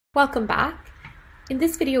Welcome back. In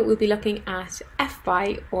this video we'll be looking at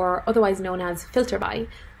fby, or otherwise known as filter by.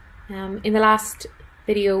 In the last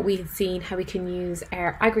video we had seen how we can use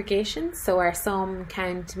our aggregations, so our sum,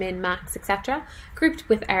 count, min, max, etc., grouped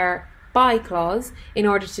with our by clause in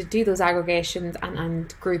order to do those aggregations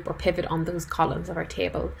and group or pivot on those columns of our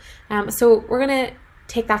table. So we're going to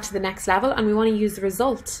take that to the next level, and we want to use the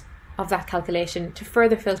result of that calculation to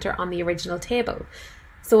further filter on the original table.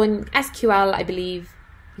 So in SQL, I believe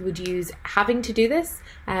you would use having to do this,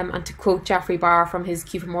 and to quote Geoffrey Barr from his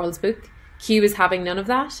Q for Morals book, Q is having none of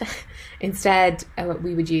that. Instead,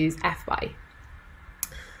 we would use fby.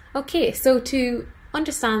 Okay, so to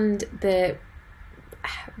understand the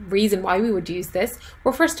reason why we would use this,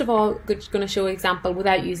 we're first of all going to show an example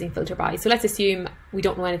without using filter by. So let's assume we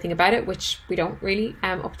don't know anything about it, which we don't really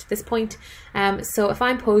up to this point. So if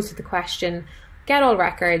I'm posed with the question, get all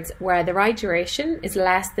records where the ride duration is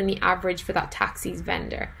less than the average for that taxi's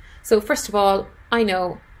vendor. So first of all, I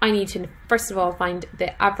know I need to first of all find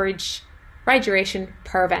the average ride duration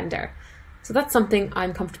per vendor. So that's something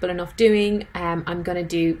I'm comfortable enough doing. I'm going to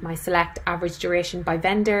do my select average duration by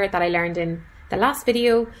vendor that I learned in the last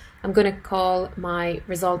video. I'm going to call my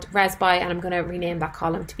result res by, and I'm going to rename that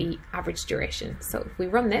column to be average duration. So if we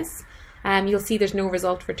run this, you'll see there's no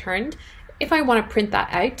result returned. If I want to print that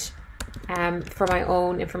out, for my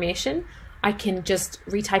own information, I can just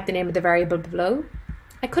retype the name of the variable below.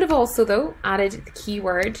 I could have also, though, added the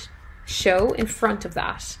keyword show in front of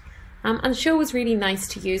that. And show is really nice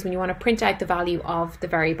to use when you want to print out the value of the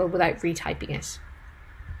variable without retyping it.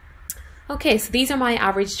 Okay, so these are my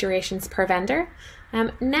average durations per vendor.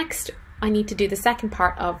 Next, I need to do the second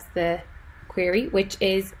part of the query, which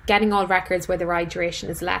is getting all records where the ride duration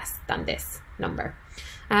is less than this number.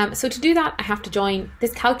 So to do that, I have to join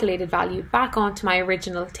this calculated value back onto my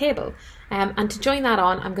original table. And to join that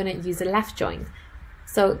on, I'm going to use a left join.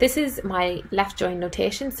 So this is my left join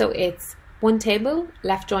notation. So it's one table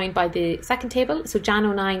left joined by the second table. So Jan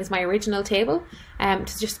 09 is my original table.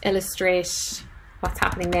 To just illustrate what's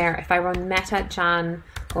happening there, if I run meta Jan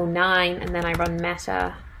 09 and then I run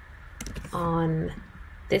meta on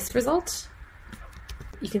this result,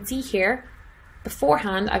 you can see here,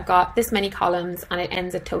 beforehand I've got this many columns and it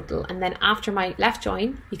ends at total, and then after my left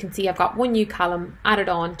join you can see I've got one new column added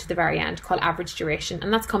on to the very end called average duration,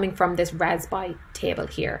 and that's coming from this res by table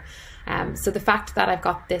here. So the fact that I've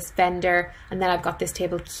got this vendor and then I've got this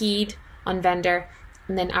table keyed on vendor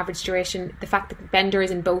and then average duration, the fact that vendor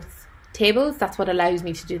is in both tables, that's what allows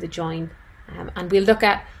me to do the join. And we'll look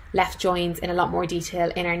at left joins in a lot more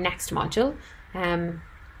detail in our next module,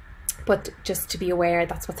 but just to be aware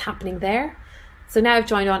that's what's happening there. So now I've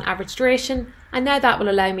joined on average duration, and now that will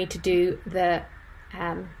allow me to do the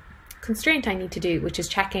constraint I need to do, which is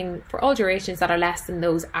checking for all durations that are less than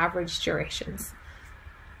those average durations.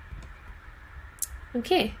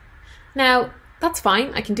 Okay, now that's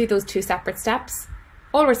fine. I can do those two separate steps.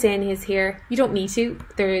 All we're saying is here, you don't need to.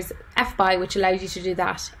 There's fby, which allows you to do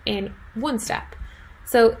that in one step.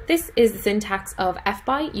 So this is the syntax of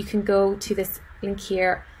fby. You can go to this link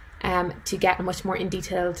here to get a much more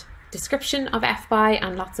in-detailed description of fby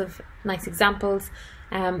and lots of nice examples,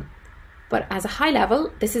 but as a high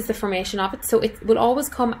level, this is the formation of it. So it will always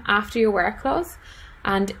come after your where clause,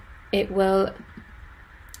 and it will,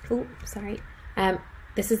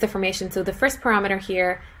 this is the formation. So the first parameter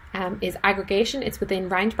here is aggregation. It's within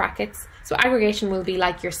round brackets, so aggregation will be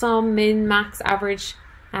like your sum, min, max, average,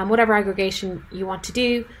 whatever aggregation you want to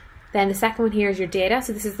do. Then the second one here is your data,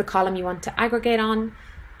 so this is the column you want to aggregate on.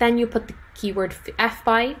 Then you put the keyword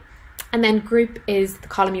fby, and then group is the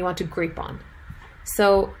column you want to group on.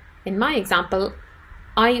 So in my example,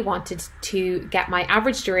 I wanted to get my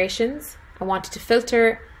average durations. I wanted to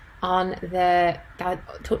filter on that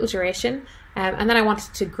total duration, and then I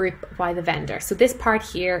wanted to group by the vendor. So this part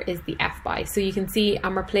here is the fby. So you can see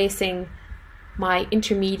I'm replacing my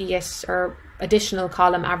intermediate or additional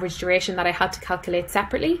column average duration that I had to calculate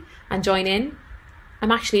separately and join in.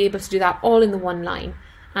 I'm actually able to do that all in the one line,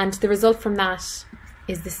 and the result from that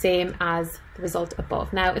is the same as the result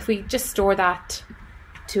above. Now if we just store that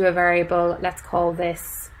to a variable, let's call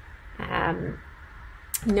this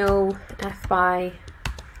no fby,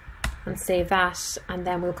 and save that, and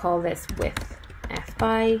then we'll call this with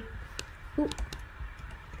fby.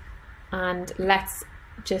 And let's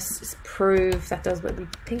just prove that does what we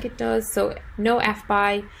think it does. So no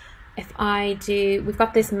fby, if I do, we've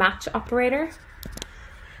got this match operator.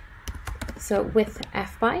 So with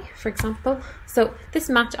fby, for example, so this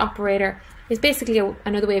match operator is basically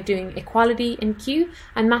another way of doing equality in Q,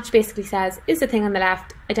 and match basically says, is the thing on the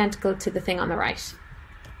left identical to the thing on the right?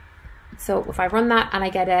 So if I run that and I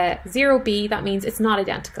get a 0B, that means it's not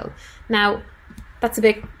identical. Now, that's a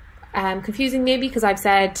bit confusing maybe, because I've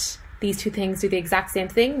said these two things do the exact same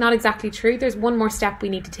thing. Not exactly true. There's one more step we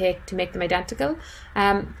need to take to make them identical.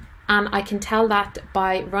 And I can tell that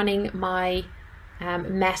by running my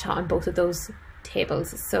meta on both of those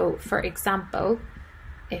tables. So for example,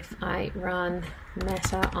 if I run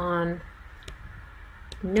meta on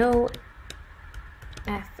no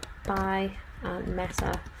f_by and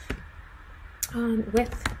meta on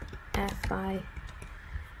with f_by,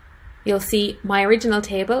 you'll see my original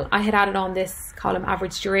table, I had added on this column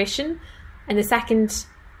average duration. In the second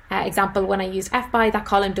example, when I used f_by, that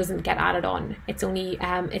column doesn't get added on. It's only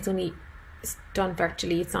done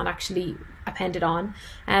virtually. It's not actually appended on.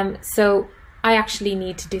 So I actually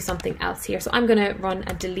need to do something else here. So I'm going to run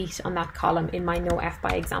a delete on that column in my no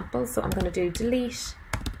f_by example. So I'm going to do delete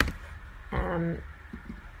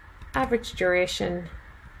average duration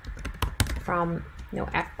from no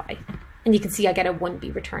f_by. And you can see I get a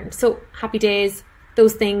 1B returned. So happy days,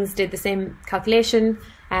 those things did the same calculation,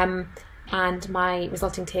 and my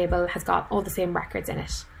resulting table has got all the same records in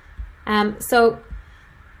it. So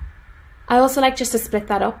I also like just to split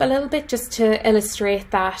that up a little bit, just to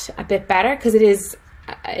illustrate that a bit better, because it is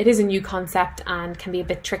a new concept and can be a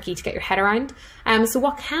bit tricky to get your head around. So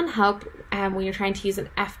what can help when you're trying to use an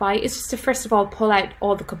f_by is just to first of all pull out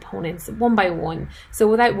all the components one by one. So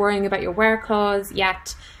without worrying about your where clause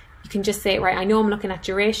yet, you can just say, right, I know I'm looking at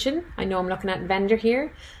duration, I know I'm looking at vendor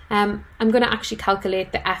here. I'm going to actually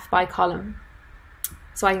calculate the f_by column.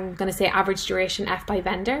 So I'm going to say average duration f_by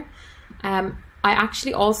vendor. I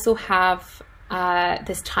actually also have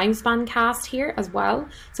this time span cast here as well.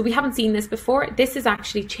 So we haven't seen this before. This is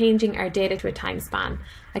actually changing our data to a time span.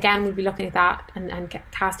 Again, we'll be looking at that and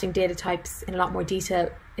casting data types in a lot more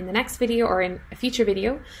detail in the next video or in a future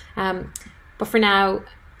video. But for now,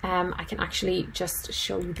 I can actually just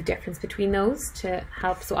show you the difference between those to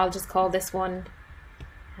help. So I'll just call this one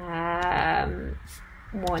 1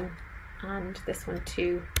 and this one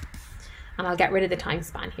 2. And I'll get rid of the time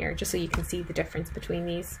span here just so you can see the difference between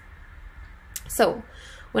these. So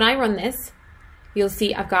when I run this, you'll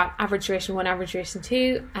see I've got average duration 1, average duration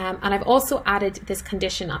 2, and I've also added this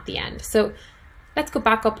condition at the end. So let's go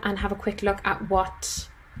back up and have a quick look at what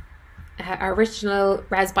our original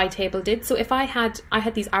res_by table did. So if I had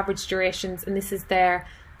these average durations, and this is there.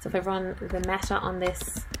 So if I run the meta on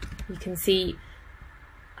this, you can see,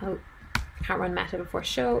 oh, I can't run meta before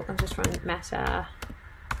show. I'll just run meta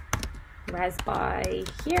res_by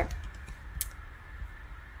here.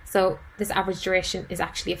 So this average duration is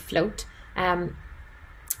actually a float.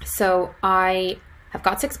 So I have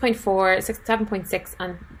got 6.4, 7.6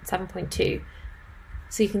 and 7.2.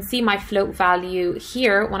 So you can see my float value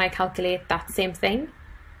here when I calculate that same thing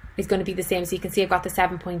is going to be the same. So you can see I've got the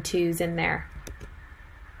 7.2s in there.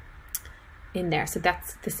 So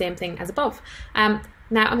that's the same thing as above.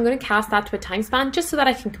 Now I'm going to cast that to a time span just so that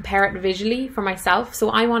I can compare it visually for myself. So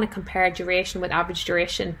I want to compare duration with average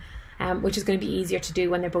duration, which is going to be easier to do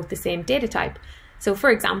when they're both the same data type. So for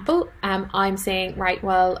example, I'm saying, right,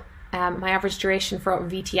 well, my average duration for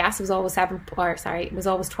VTS was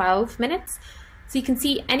always 12 minutes. So you can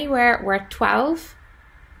see anywhere where 12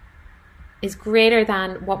 is greater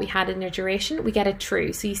than what we had in their duration, we get a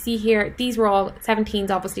true. So you see here, these were all 17s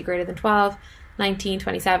obviously greater than 12, 19,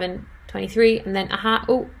 27, 23, and then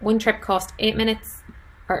one trip cost 8 minutes,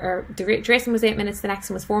 or the duration was 8 minutes, the next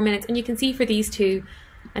one was 4 minutes, and you can see for these two,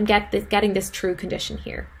 I'm getting this true condition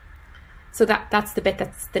here. So that's the bit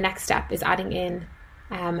that's the next step, is adding in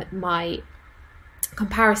my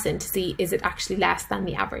comparison to see is it actually less than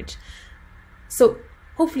the average. So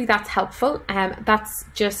hopefully that's helpful. That's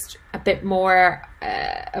just a bit more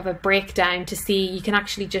of a breakdown to see, you can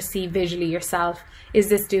actually just see visually yourself, is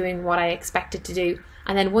this doing what I expect it to do?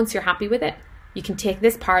 And then once you're happy with it, you can take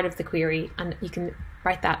this part of the query and you can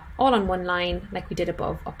write that all on one line like we did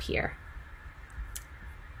above up here.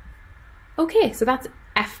 Okay, so that's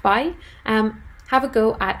f_by. Have a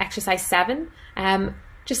go at exercise 7.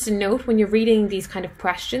 Just a note, when you're reading these kind of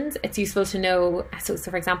questions, it's useful to know, so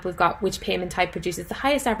for example, we've got which payment type produces the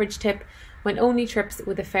highest average tip when only trips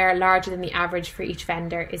with a fare larger than the average for each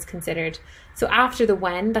vendor is considered. So after the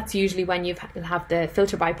when, that's usually when you'll have the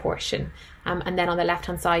filter by portion, and then on the left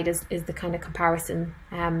hand side is the kind of comparison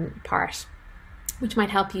part, which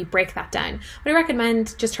might help you break that down. But I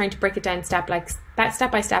recommend just trying to break it down step by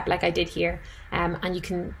step like I did here, and you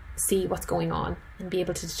can see what's going on and be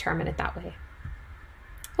able to determine it that way.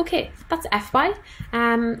 Okay, that's f_by.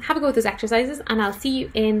 Have a go with those exercises and I'll see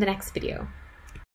you in the next video.